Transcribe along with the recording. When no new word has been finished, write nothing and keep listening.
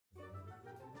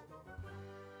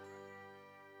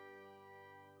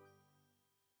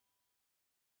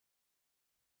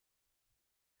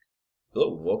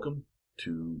Hello and welcome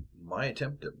to my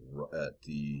attempt at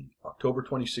the October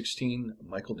 2016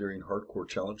 Michael Deering Hardcore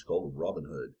Challenge called Robin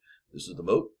Hood. This is the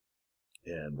moat,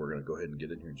 and we're going to go ahead and get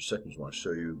in here in just a second. I just want to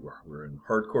show you we're in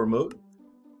hardcore mode.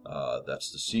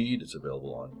 That's the seed. It's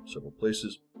available on several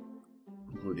places,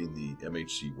 including the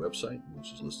MHC website,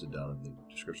 which is listed down in the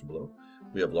description below.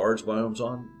 We have large biomes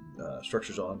on,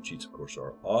 structures on, cheats of course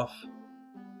are off,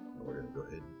 and we're going to go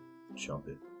ahead and jump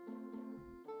in.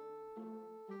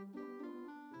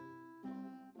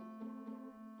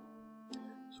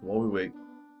 While we wait,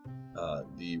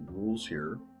 the rules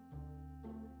here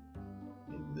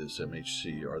in this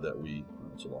MHC are that we,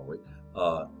 well, it's a long wait,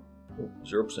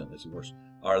 0%, that's even worse,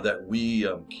 are that we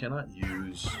cannot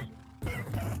use,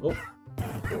 poor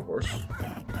horse,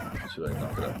 let's see if I can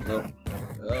knock it out,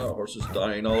 no, horse is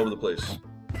dying all over the place,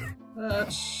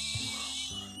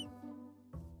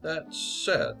 that's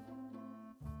sad.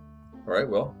 Alright,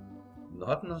 well,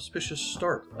 not an auspicious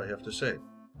start, I have to say.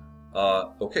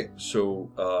 Okay, so,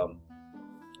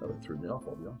 that threw me off,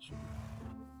 I'll be honest with you.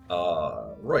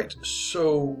 Right,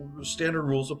 so standard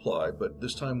rules apply, but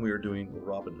this time we are doing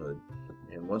Robin Hood,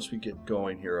 and once we get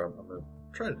going here, I'm going to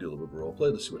try to do a little bit of role play.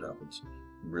 Let's see what happens.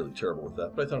 I'm really terrible with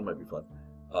that, but I thought it might be fun.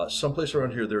 Someplace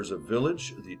around here there's a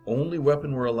village. The only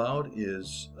weapon we're allowed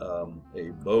is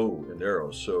a bow and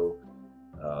arrows, so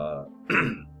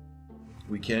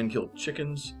we can kill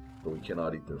chickens, but we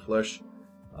cannot eat their flesh.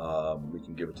 We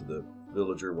can give it to the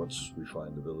villager once we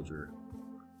find the villager.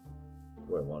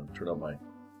 Boy, I want to turn on my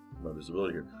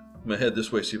visibility here. I'm going to head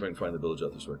this way, see if I can find the village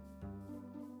out this way.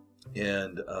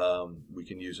 And we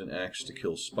can use an axe to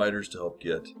kill spiders to help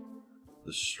get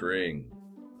the string.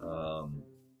 While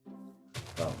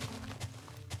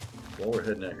we're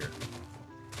heading out here,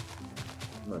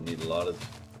 I'm going to need a lot of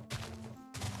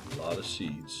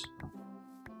seeds.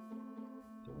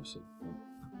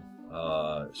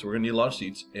 So we're going to need a lot of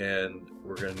seeds, and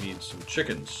we're going to need some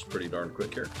chickens pretty darn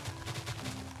quick here.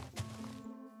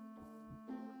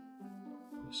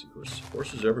 Let's see,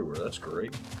 horses everywhere, that's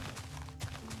great.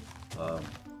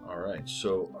 Alright,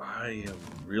 so I am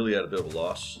really at a bit of a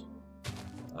loss.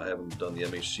 I haven't done the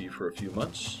MHC for a few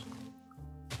months.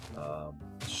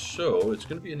 So it's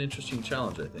going to be an interesting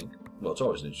challenge, I think. Well, it's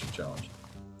always an interesting challenge.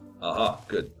 Aha,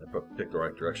 good, I picked the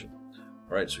right direction.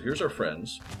 Alright, so here's our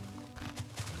friends.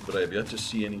 But I have yet to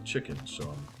see any chickens, so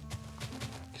I'm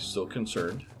still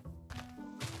concerned.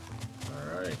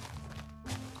 Alright.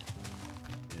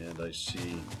 And I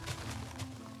see...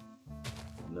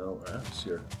 No, I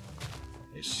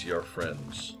see our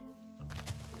friends.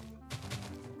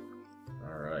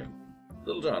 Alright.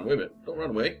 Little John, wait a minute. Don't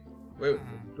run away. Wait,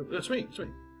 it's me.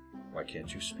 Why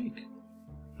can't you speak?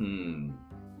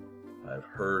 I've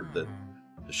heard that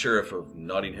the sheriff of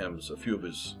Nottingham's, a few of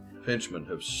his henchmen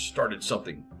have started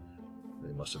something.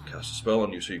 They must have cast a spell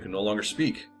on you so you can no longer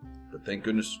speak. But thank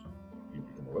goodness you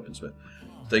become a weaponsmith.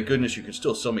 Thank goodness you can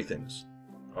still sell me things.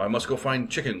 I must go find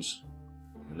chickens.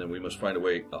 And then we must find a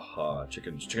way... Aha,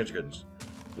 chickens.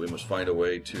 We must find a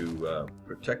way to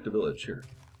protect the village here.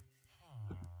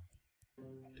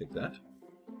 Take that.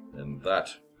 And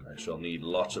that. I shall need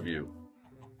lots of you.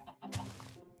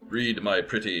 Read my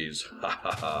pretties. Ha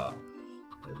ha ha.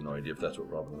 I have no idea if that's what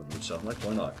Robin Hood would sound like.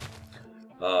 Why not?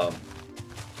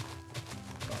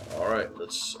 Alright,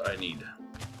 I need...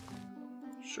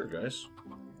 Sure, guys.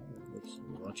 I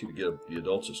want you to get the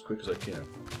adults as quick as I can.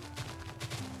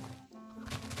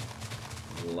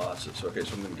 Okay,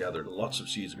 so I'm going to gather lots of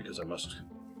seeds because I must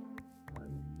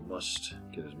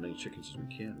get as many chickens as we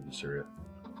can in this area.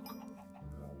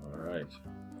 Alright.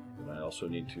 And I also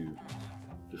need to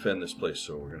defend this place,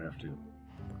 so we're going to have to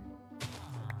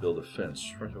build a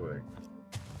fence right away.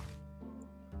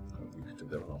 Oh, you can take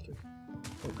that one, I'll take.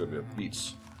 Oh, good, we have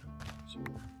meats. So we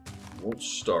won't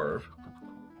starve.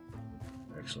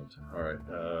 Excellent. Alright,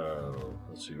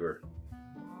 let's see where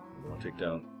we want to take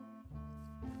down.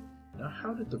 Now,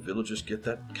 how did the villagers get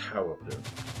that cow up there?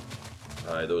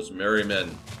 Aye, those merry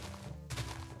men.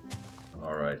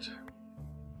 Alright.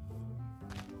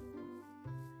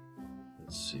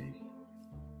 Let's see.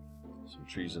 Some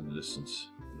trees in the distance.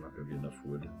 I'm not going to get enough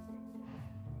wood.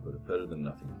 But better than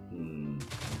nothing.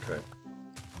 Okay.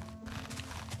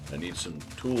 I need some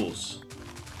tools.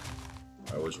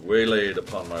 I was waylaid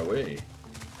upon my way.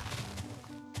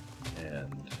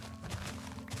 And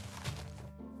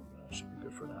that should be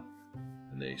good for now.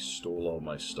 And they stole all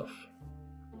my stuff.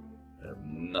 I have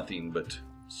nothing but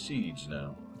seeds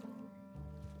now.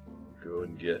 Go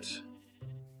and get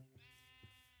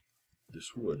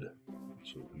this wood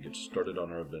so we can get started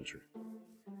on our adventure.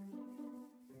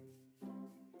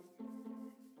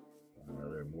 Are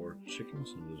there more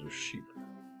chickens? And those are sheep.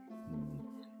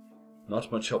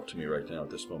 Not much help to me right now at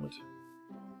this moment.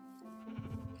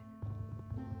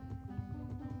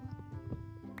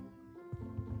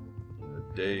 The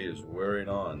day is wearing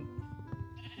on.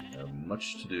 I have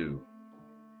much to do.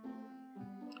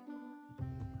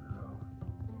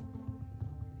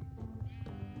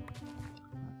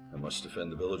 I must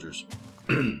defend the villagers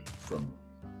from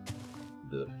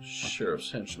the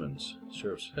sheriff's henchmen.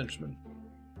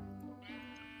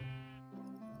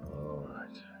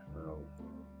 Alright, well,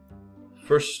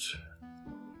 first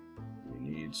we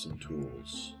need some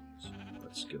tools. So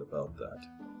let's get about that.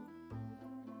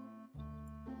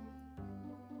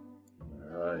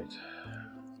 Alright.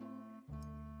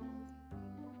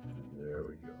 There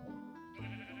we go.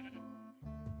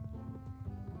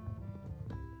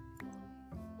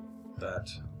 That.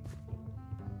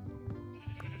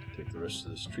 Take the rest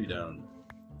of this tree down.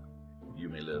 You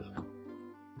may live.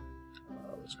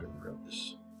 Let's go and grab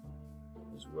this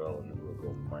as well, and then we'll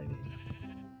go mining.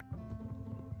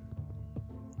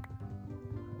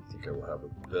 I think I will have a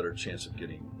better chance of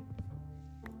getting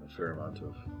a fair amount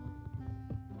of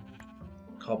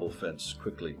cobble fence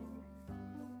quickly.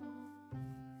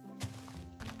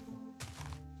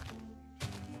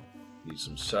 Need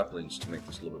some saplings to make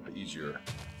this a little bit easier.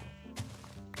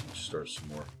 Let's start some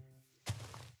more.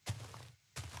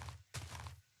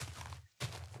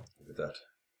 Look at that.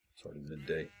 It's already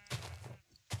midday.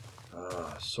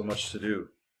 So much to do.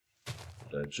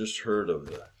 I just heard of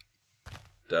the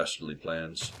dastardly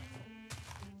plans.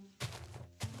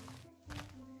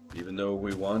 Even though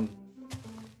we won,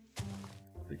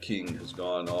 the king has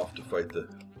gone off to fight in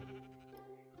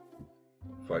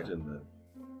the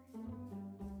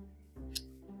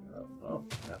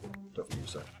definitely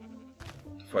use that.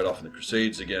 To fight off in the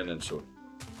Crusades again, and so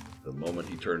the moment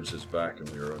he turns his back and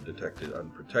we are undetected,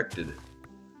 unprotected,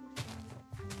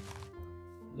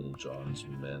 Little John's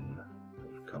men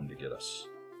have come to get us.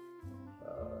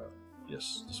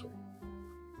 Yes, this way.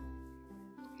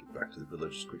 Get back to the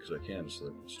village as quick as I can so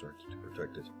that I can start to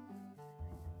protect it.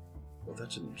 Well,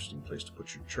 that's an interesting place to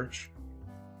put your church.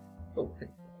 Oh, hey,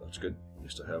 that's good. At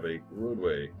least I have a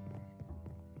roadway.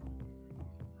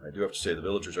 I do have to say the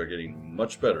villagers are getting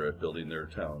much better at building their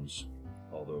towns,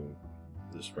 although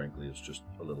this, frankly, is just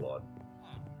a little odd.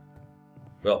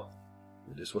 Well,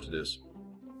 it is what it is.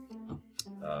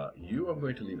 You I'm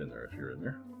going to leave in there if you're in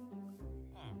there.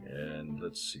 And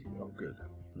let's see. Oh, good.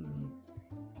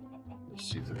 Let's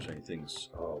see if there's any things.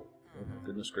 Oh my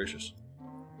goodness gracious.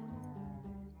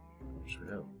 What should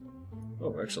we have?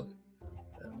 Oh, excellent.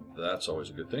 And that's always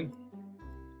a good thing.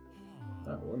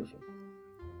 Ah, wonderful.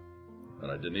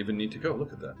 And I didn't even need to go.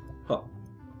 Look at that. Huh.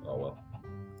 Oh, well.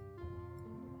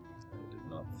 I did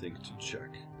not think to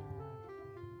check.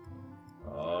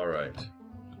 Alright.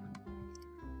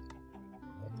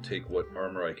 I'll take what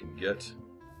armor I can get.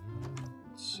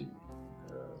 Let's see.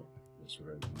 Guess we're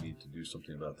going to need to do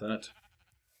something about that.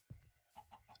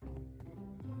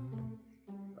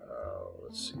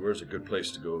 Let's see. Where's a good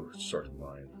place to go start a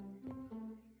mine?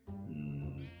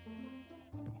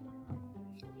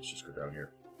 Let's just go down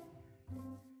here.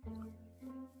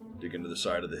 Dig into the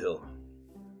side of the hill.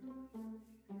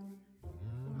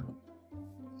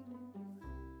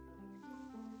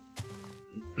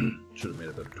 Should have made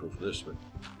a better tool for this, but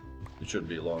it shouldn't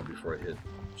be long before I hit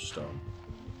stone.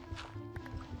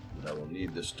 And I will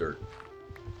need this dirt.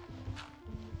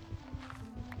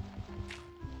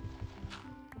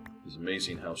 It's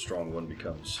amazing how strong one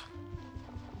becomes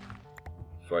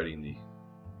fighting the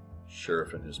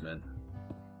sheriff and his men.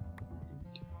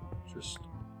 Just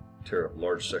tear up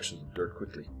large sections of dirt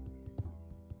quickly.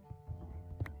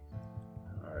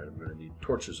 Alright, I'm going to need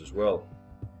torches as well.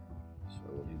 So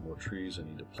I will need more trees. I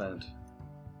need to plant.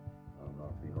 I'm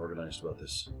not being organized about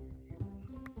this.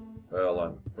 Well,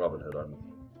 I'm Robin Hood. I'm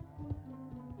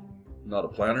not a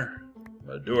planner. I'm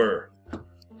a doer.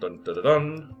 Dun dun dun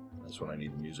dun. That's when I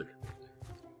need the music.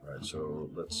 Alright, so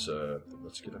let's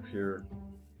get up here.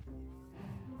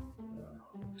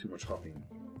 Too much hopping.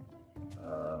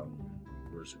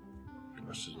 Where's it?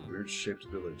 This is a weird shaped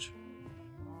village.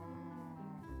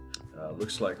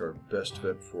 Looks like our best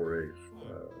fit for a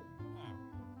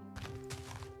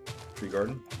tree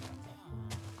garden.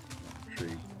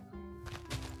 Tree.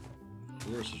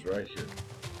 Forest is right here.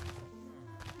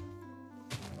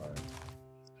 Alright.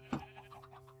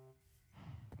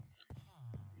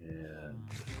 And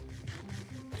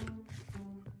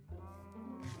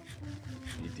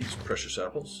need these precious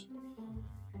apples.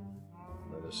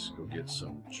 Let us go get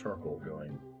some charcoal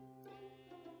going.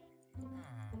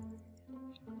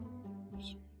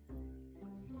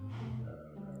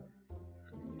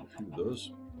 Gonna need a few of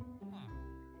those.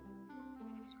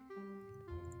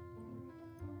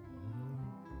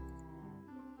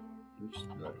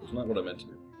 That's not what I meant to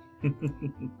do.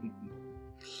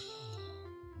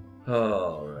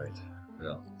 All right.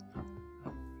 Well,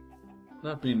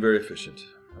 not being very efficient.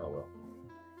 Oh well.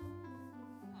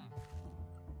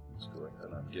 Let's go like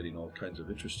that. I'm getting all kinds of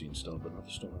interesting stone, but not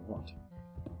the stone I want.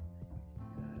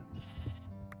 And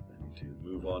I need to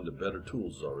move on to better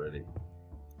tools already.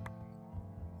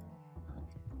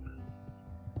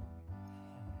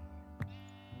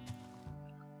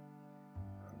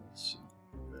 Let's see.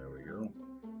 There we go.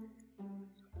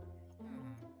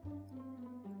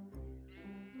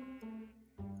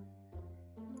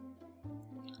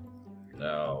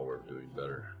 Now we're doing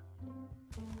better.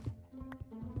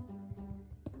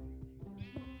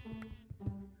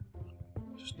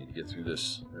 Just need to get through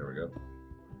this. There we go.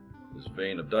 This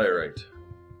vein of diorite.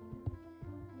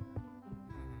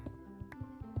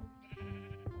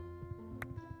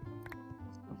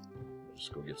 Let's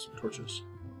go get some torches.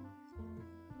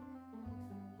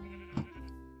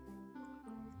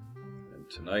 And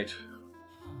tonight,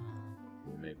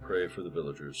 we may pray for the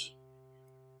villagers.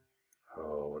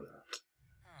 Oh, what a...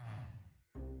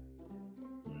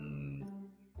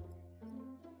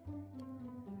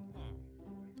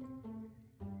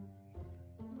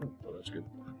 Oh, that's good.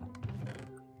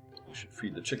 We should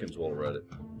feed the chickens while we're at it.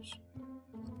 Oops.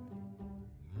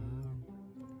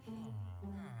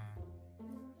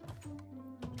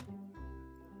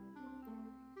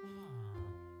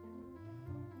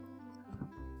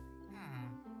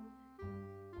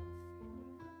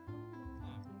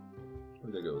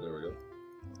 Where'd they go? There we go.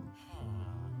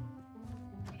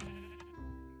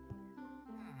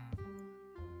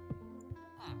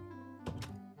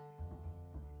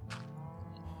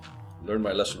 Learned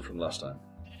my lesson from last time.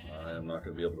 I am not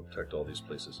going to be able to protect all these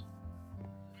places.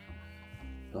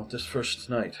 Not this first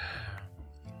night.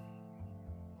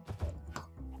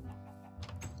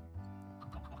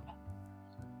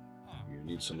 You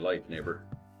need some light, neighbor.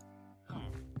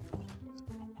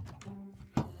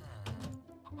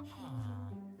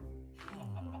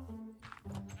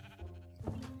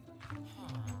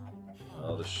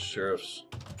 Oh, the sheriff's...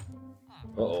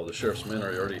 Uh-oh, the sheriff's men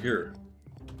are already here.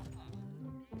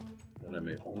 And I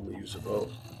may only use a bow.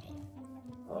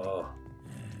 Ah.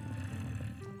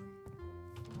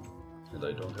 And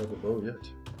I don't have a bow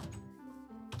yet.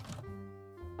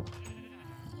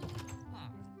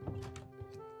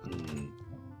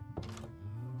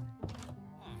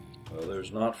 Well,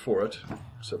 there's not for it,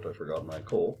 except I forgot my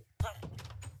coal.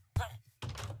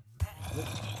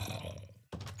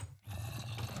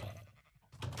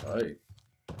 Hi.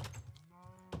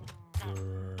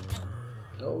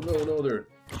 No, no, no, there.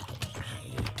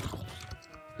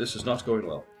 This is not going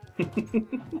well.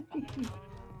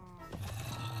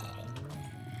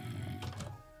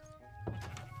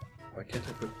 Why can't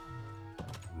I put...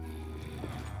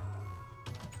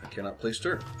 I cannot place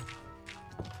dirt.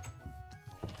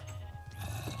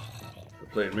 We're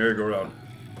playing merry-go-round.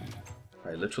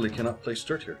 I literally cannot place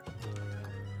dirt here.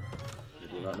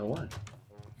 I do not know why.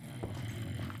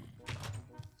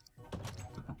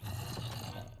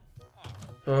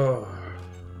 Oh.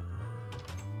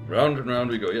 Round and round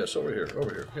we go. Yes, over here, over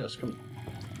here. Yes, come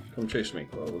chase me.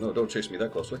 Oh, no, don't chase me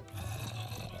that closely.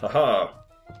 Haha!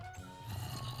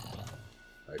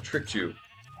 I tricked you.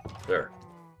 There.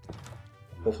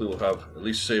 Hopefully we'll have at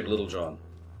least saved Little John.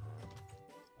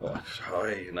 Oh,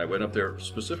 hi, and I went up there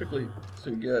specifically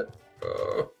to get...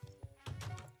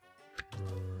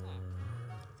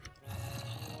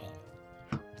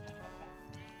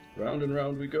 Round and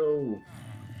round we go.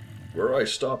 Where I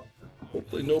stop,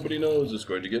 hopefully nobody knows. It's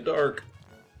going to get dark.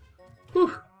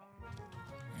 Whew.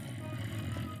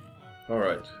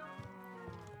 Alright.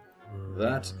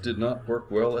 That did not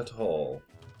work well at all.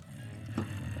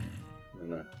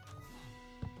 And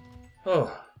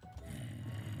oh.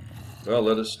 Well,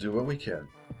 let us do what we can.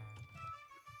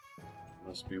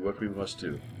 Must be what we must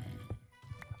do.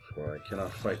 For I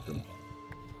cannot fight them.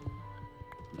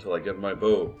 Until I get my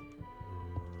bow.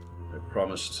 I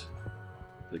promised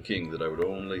the king that I would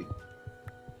only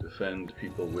defend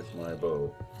people with my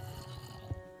bow.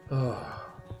 Oh.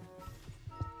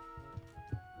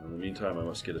 In the meantime, I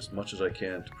must get as much as I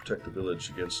can to protect the village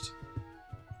against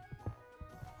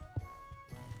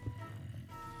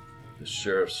the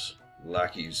sheriff's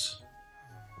lackeys.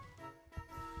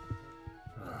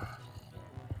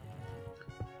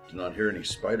 Do not hear any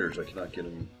spiders. I cannot get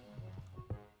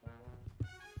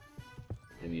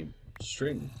any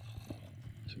string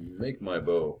to make my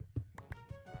bow.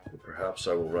 But perhaps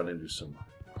I will run into some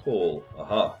coal.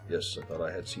 Aha! Yes, I thought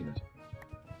I had seen it.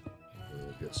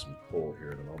 We'll get some coal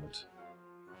here in a moment.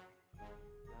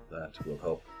 That will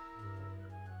help.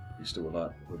 At least it will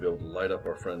not. We'll be able to light up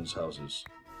our friends' houses.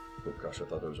 Oh gosh, I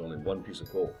thought there was only one piece of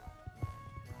coal. I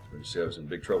was going to say I was in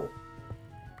big trouble.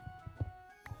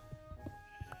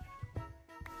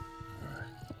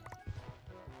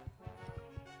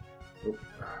 Oh,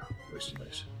 wasting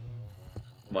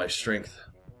my strength.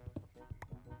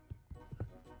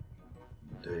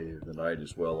 The night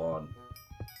is well on.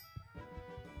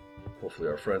 Hopefully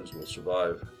our friends will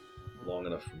survive long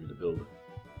enough for me to build.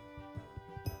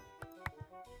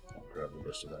 I'll grab the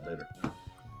rest of that later.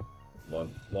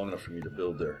 Long enough for me to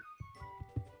build their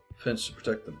fence to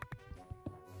protect them.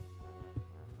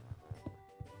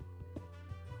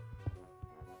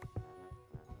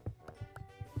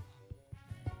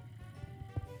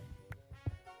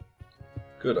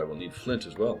 Good, I will need flint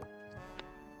as well.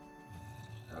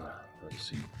 Let's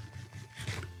see.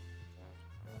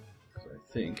 I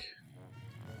think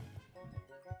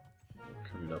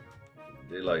coming up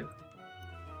daylight,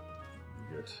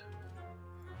 get.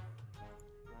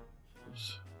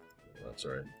 Oops, that's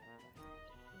alright.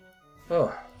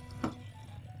 Oh, I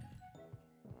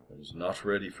was not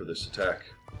ready for this attack.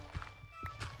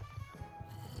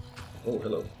 Oh,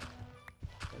 hello.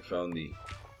 I found the.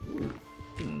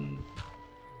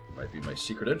 Might be my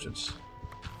secret entrance.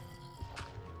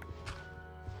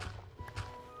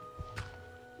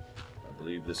 I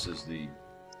believe this is the.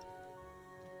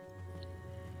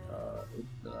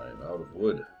 I'm out of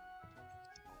wood.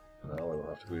 Well, I will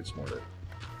have to go get some more there.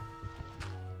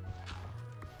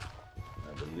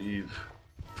 I believe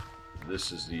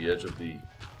this is the edge of the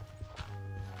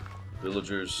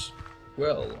villagers'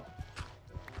 well.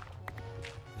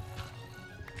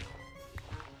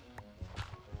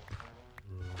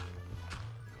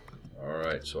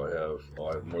 Alright, so I have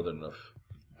more than enough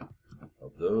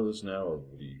of those now,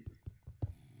 of the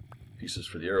pieces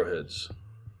for the arrowheads.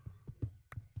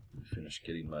 Finish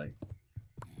getting my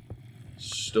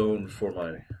stone for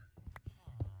my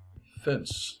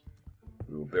fence.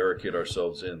 We will barricade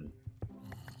ourselves in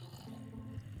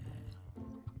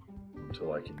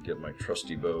until I can get my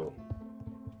trusty bow.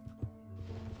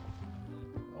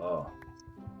 Ah.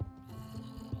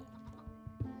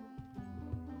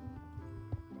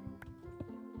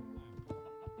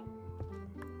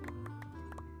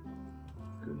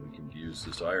 Good, we can use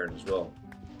this iron as well.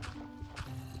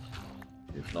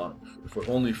 If not, if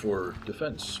only for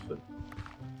defense, but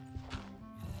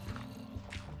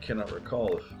I cannot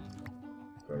recall if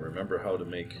I remember how to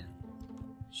make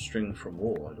string from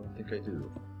wool. I don't think I do.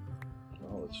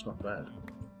 Oh, it's not bad.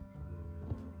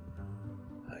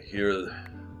 I hear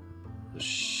the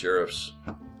sheriff's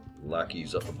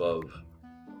lackeys up above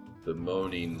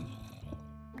bemoaning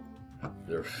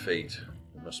their fate.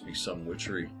 There must be some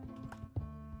witchery.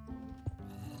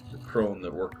 The crone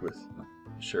that worked with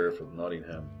Sheriff of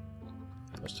Nottingham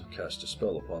must have cast a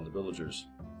spell upon the villagers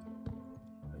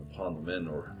and upon the men,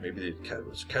 or maybe it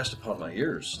was cast upon my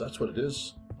ears. That's what it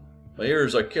is. My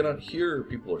ears, I cannot hear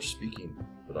people are speaking,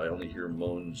 but I only hear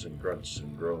moans and grunts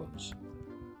and groans.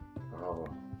 Oh,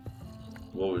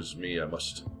 woe is me, I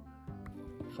must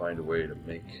find a way to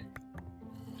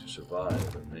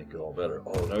survive and make it all better.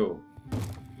 Oh no.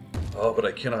 Oh, but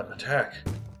I cannot attack.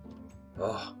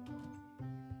 Oh.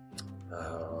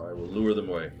 I will lure them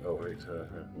away. Oh wait,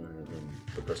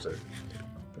 but first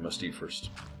I must eat first.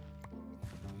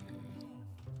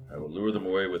 I will lure them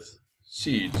away with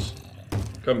seeds.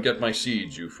 Come get my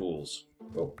seeds, you fools.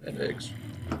 Oh, and eggs.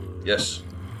 Yes.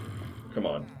 Come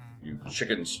on, you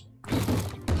chickens.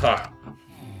 Ha!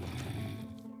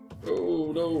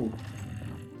 Oh no!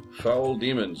 Foul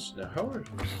demons. Now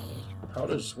how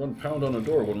does one pound on a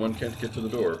door when one can't get to the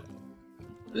door?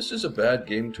 This is a bad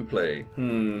game to play.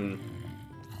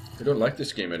 I don't like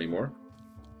this game anymore.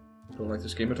 I don't like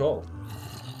this game at all.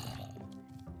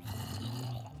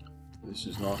 This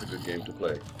is not a good game to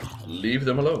play. Leave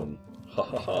them alone. Ha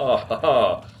ha ha ha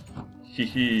ha. Hee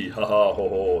hee ha ha ho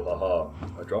ho ha ha.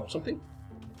 I dropped something?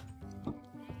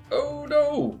 Oh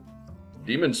no!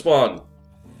 Demon spawn!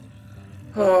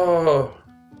 Oh,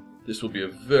 this will be a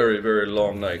very, very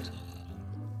long night.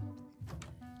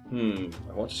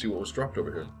 I want to see what was dropped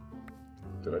over here.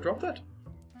 Did I drop that?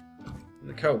 And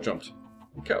the cow jumped.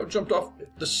 The cow jumped off.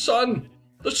 The sun!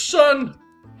 The sun!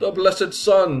 The blessed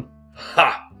sun!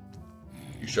 Ha!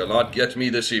 You shall not get me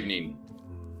this evening.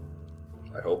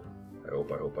 I hope. I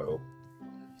hope, I hope, I hope.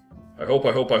 I hope,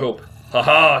 I hope, I hope. Ha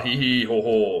ha! Hee hee ho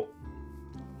ho.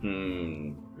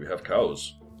 We have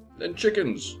cows. Then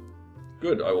chickens.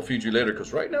 Good, I will feed you later,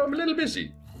 because right now I'm a little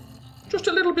busy. Just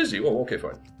a little busy. Oh, okay,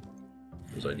 fine.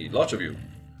 Because I need lots of you.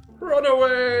 Run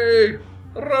away!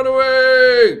 Run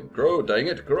away! Grow, dang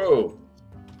it, grow.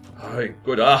 Hi,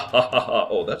 good. Ah, ha, ha, ha.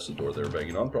 Oh, that's the door they're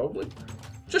banging on, probably.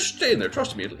 Just stay in there,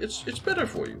 trust me. It's better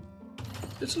for you.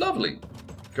 It's lovely.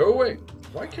 Go away.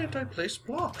 Why can't I place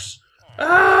blocks?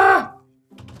 Ah!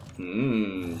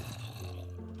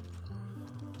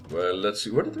 Well, let's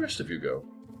see. Where did the rest of you go?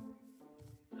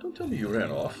 Don't tell me you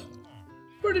ran off.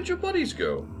 Where did your buddies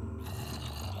go?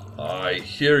 I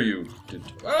hear you.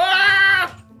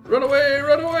 Ah! Run away!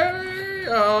 Run away!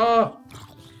 Ah!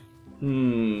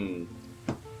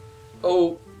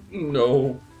 Oh,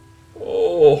 no.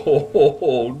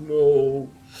 Oh, no.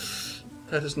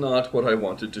 That is not what I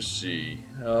wanted to see.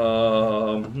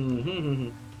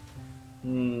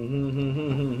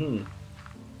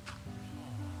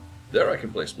 There I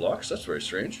can place blocks. That's very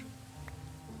strange.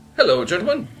 Hello,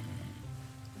 gentlemen.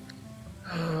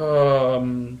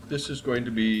 This is going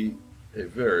to be a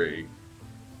very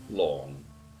long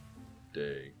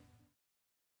day.